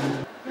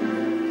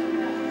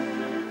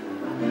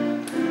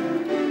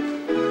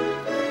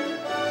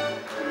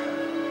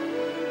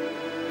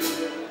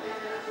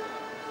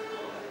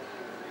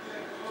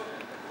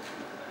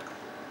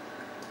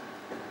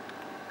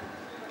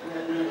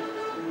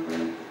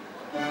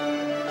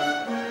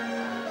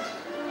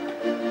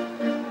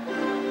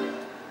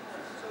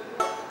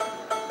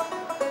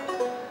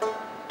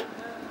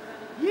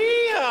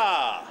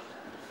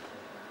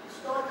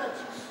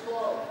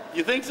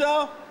 You think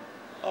so?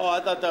 Oh,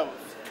 I thought that was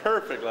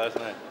perfect last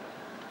night.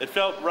 It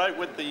felt right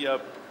with the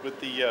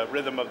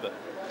rhythm of the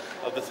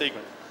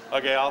sequence.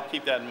 Okay, I'll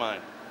keep that in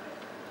mind.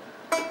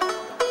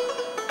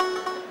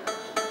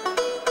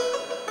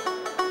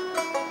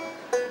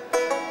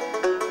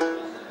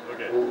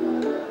 Okay.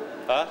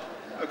 Huh?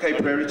 Okay,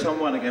 Prairie Tom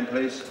 1 again,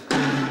 please.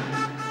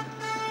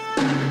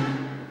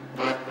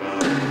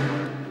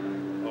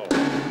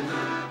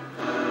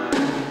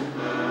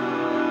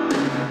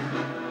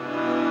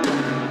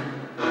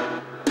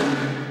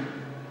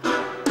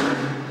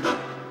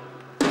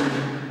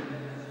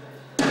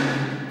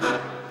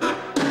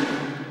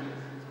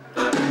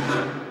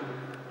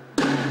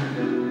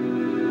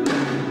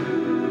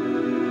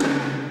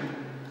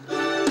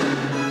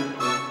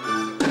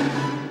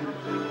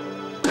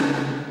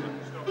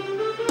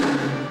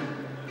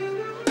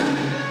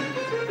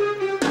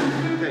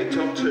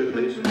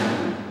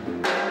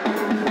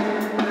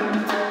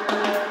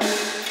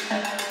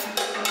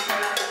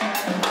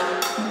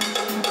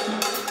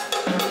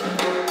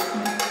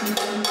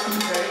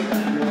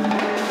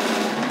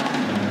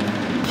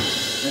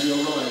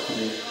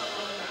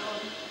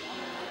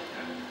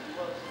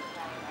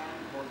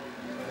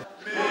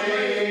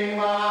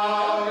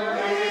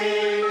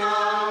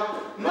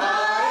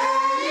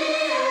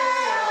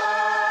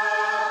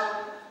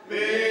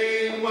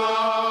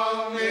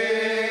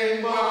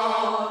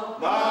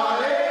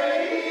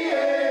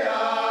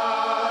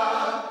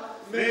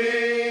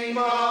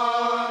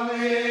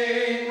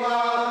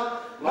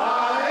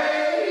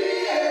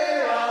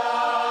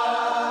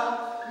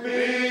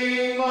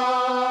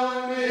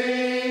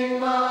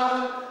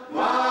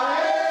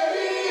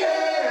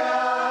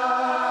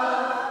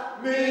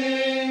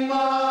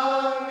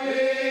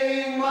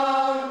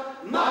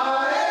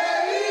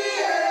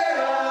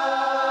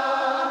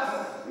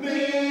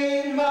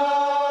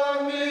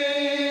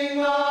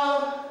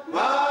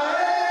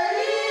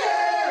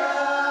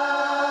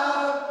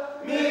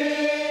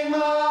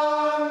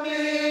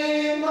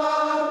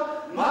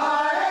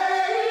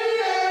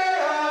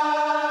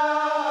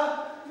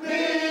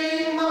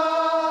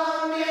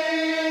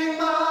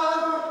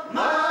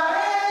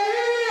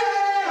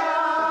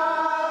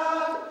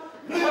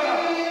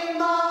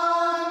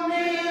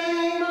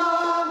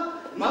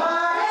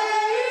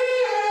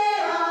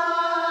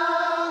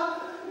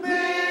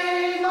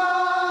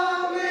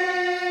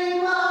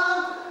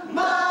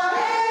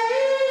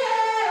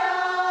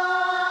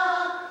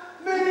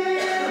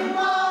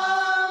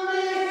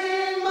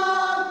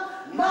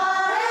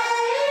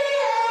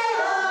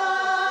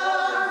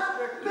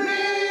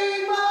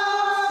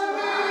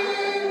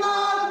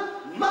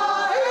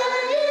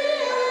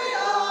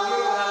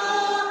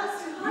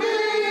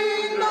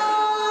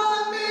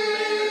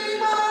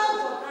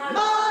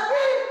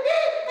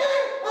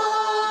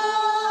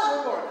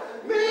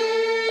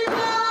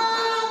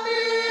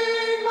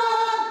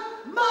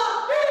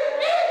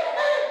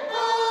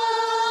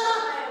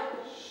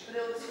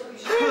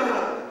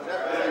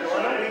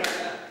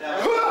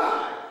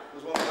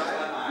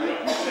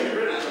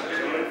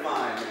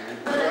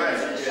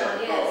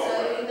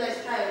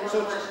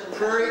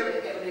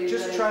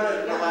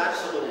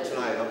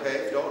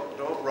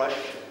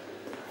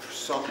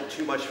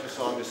 Too much from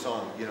song to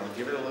song, you know,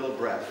 give it a little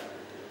breath.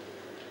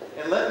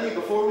 And let me,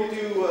 before we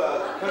do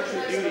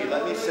Country Beauty,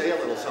 let me say a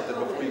little something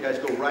before you guys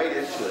go right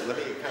into it. Let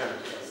me kind of,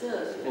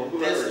 well,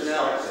 whoever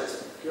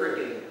starts.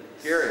 Gary,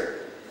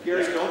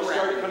 don't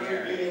start Country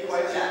Beauty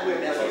quite so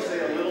quick. Let me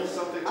say a little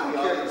something to the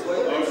audience.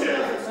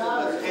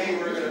 Okay.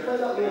 We're going to,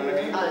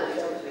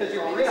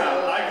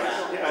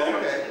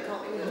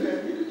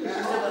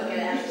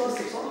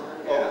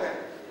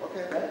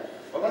 Okay.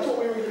 That's what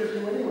we were going to do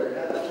anyway. I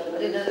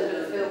didn't know they were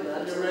going to film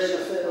that. You're ready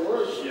to say the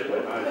words. Yeah,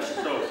 but I'm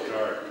so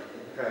scarred.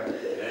 Okay.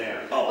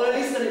 Damn. Well, at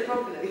least done it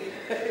properly.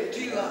 Do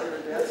you like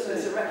it?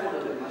 There's a record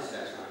of it.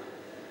 Mustache.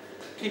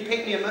 Can you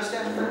paint me a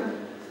mustache?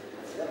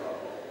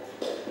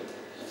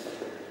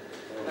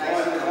 I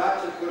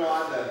forgot to put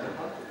on the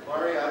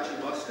mariachi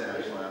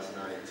mustache last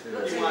night, too.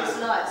 Look, these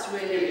lights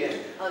really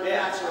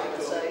unflattering,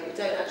 so you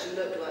don't actually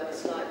look like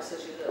this light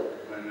says you look.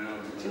 I know.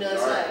 Do you know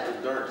what I'm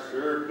saying? The dark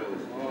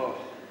circles. Oh,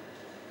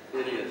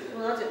 hideous.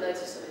 Well, I didn't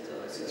notice something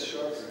until I saw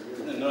it. I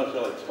didn't notice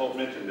until Hope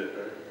mentioned it,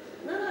 right?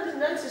 No, I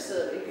didn't notice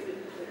that. You could be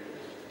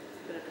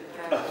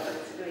parallel.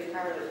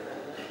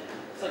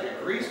 It's like a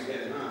grease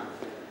pin, huh?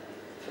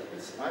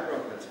 It's eyebrow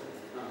pencil.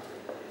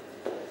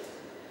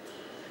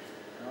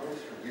 I always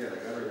forget. I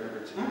gotta remember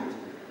to. Is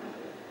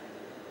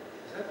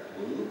that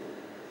blue?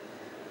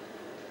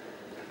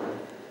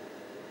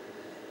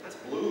 That's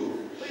blue.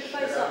 Put your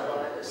face up,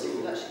 right? Let's see if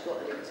you've actually got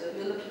any. So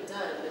you're looking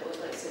down, and it was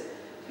like so.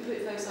 You put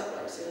your face up,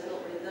 right? So they're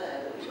not really there.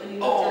 When you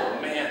look down. Oh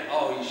man!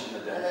 Oh, you shouldn't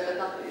have done And that. then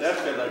look up at That's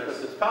because I put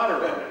this powder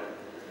in it.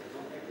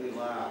 Don't make me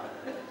laugh.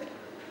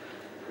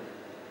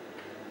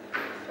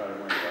 Try to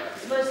win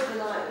that. Most of the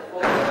night.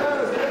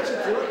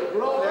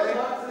 We're all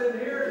lots in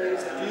here.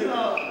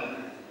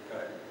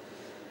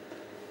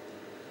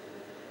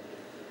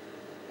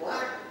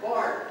 Black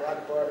Bart. Black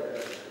Bart,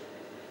 yeah.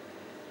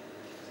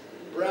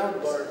 Brown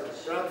Bart.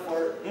 Brown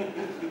Fart.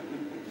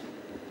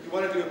 You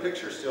want to do a picture?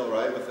 picture still,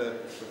 right, with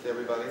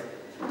everybody?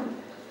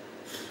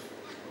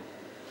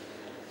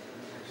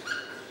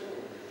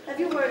 Have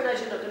you worried that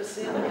you're not going to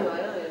see them anyway,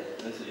 are you?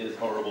 This is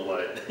horrible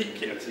light. You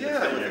can't see Yeah, the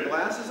with thing the here.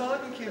 glasses on,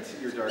 you can't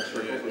see your dark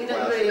circles with You're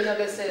glasses. really not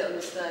going to see it on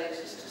the stage.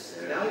 It's just,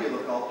 And now you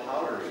look all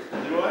powdery.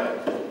 Do I?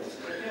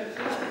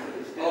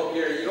 Oh,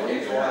 Gary, you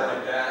can't go on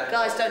like that.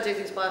 guys don't do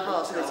things by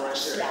heart, so it's like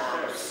slap,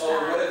 Oh,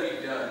 slap. what have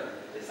you done?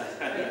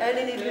 You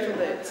only need little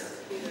bits.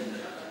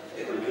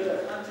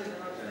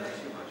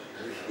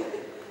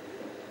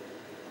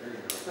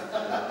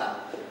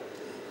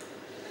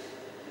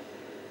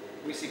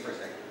 Let me see for a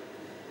second.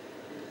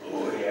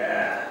 Oh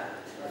yeah.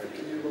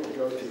 Can you look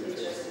go-to? You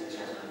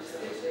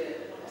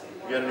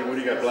got any? What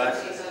do you got?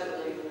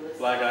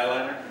 Black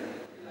eyeliner?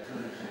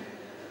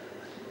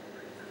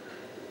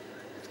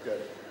 It's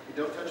good.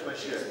 You don't touch my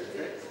shit,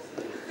 okay?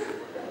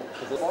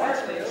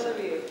 Seriously, all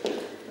of you.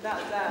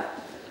 Without doubt.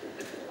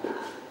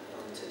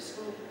 I'm too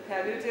small. Okay,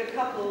 I'm going to do a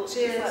couple just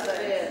Cheers, like this.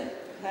 beer.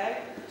 Okay?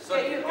 Suck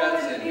Get your you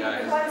guts always in, even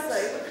guys.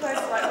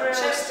 closer, like real.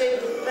 Chest in,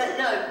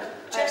 no,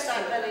 chest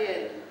out, belly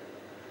in.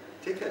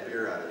 Take that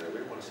beer out of there. We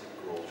don't want to see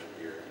Grolsch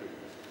beer.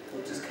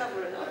 We'll just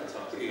cover it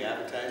up. Are you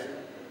advertising?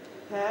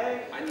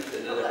 Okay. I need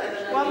another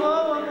picture. One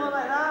more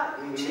like that.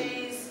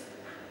 Cheese.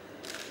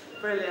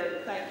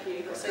 Brilliant, thank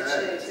you. I say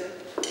Okay. cheese,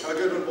 yeah. Have a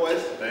good one,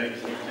 boys.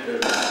 Thanks. You too.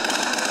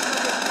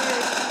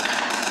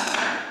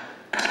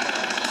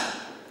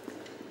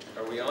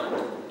 Are we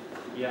on?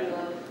 Yeah.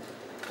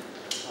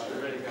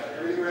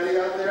 Everything ready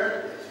out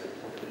there?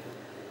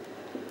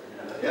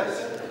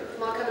 Yes?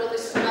 Mark, coming on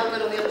this, I'll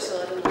go on the other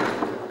side. I'm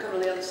coming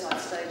on the other side,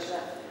 stage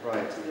left.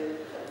 Right.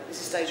 This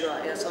is stage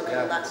right, yeah, so I'm coming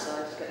Yeah. on that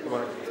side. Just getting You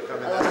want to come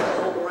in I like that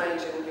the whole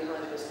range and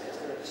behind us. It's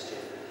going to be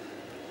stupid.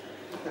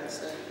 Okay.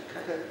 So,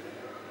 Okay.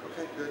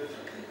 Okay, good.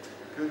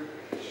 Good.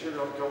 Sure,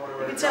 don't want to you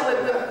run can tell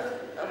we're,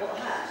 what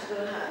hat? You've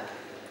got a hat?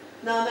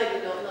 No,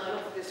 maybe not. No,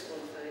 not for this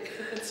one,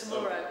 Fee.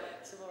 Tomorrow.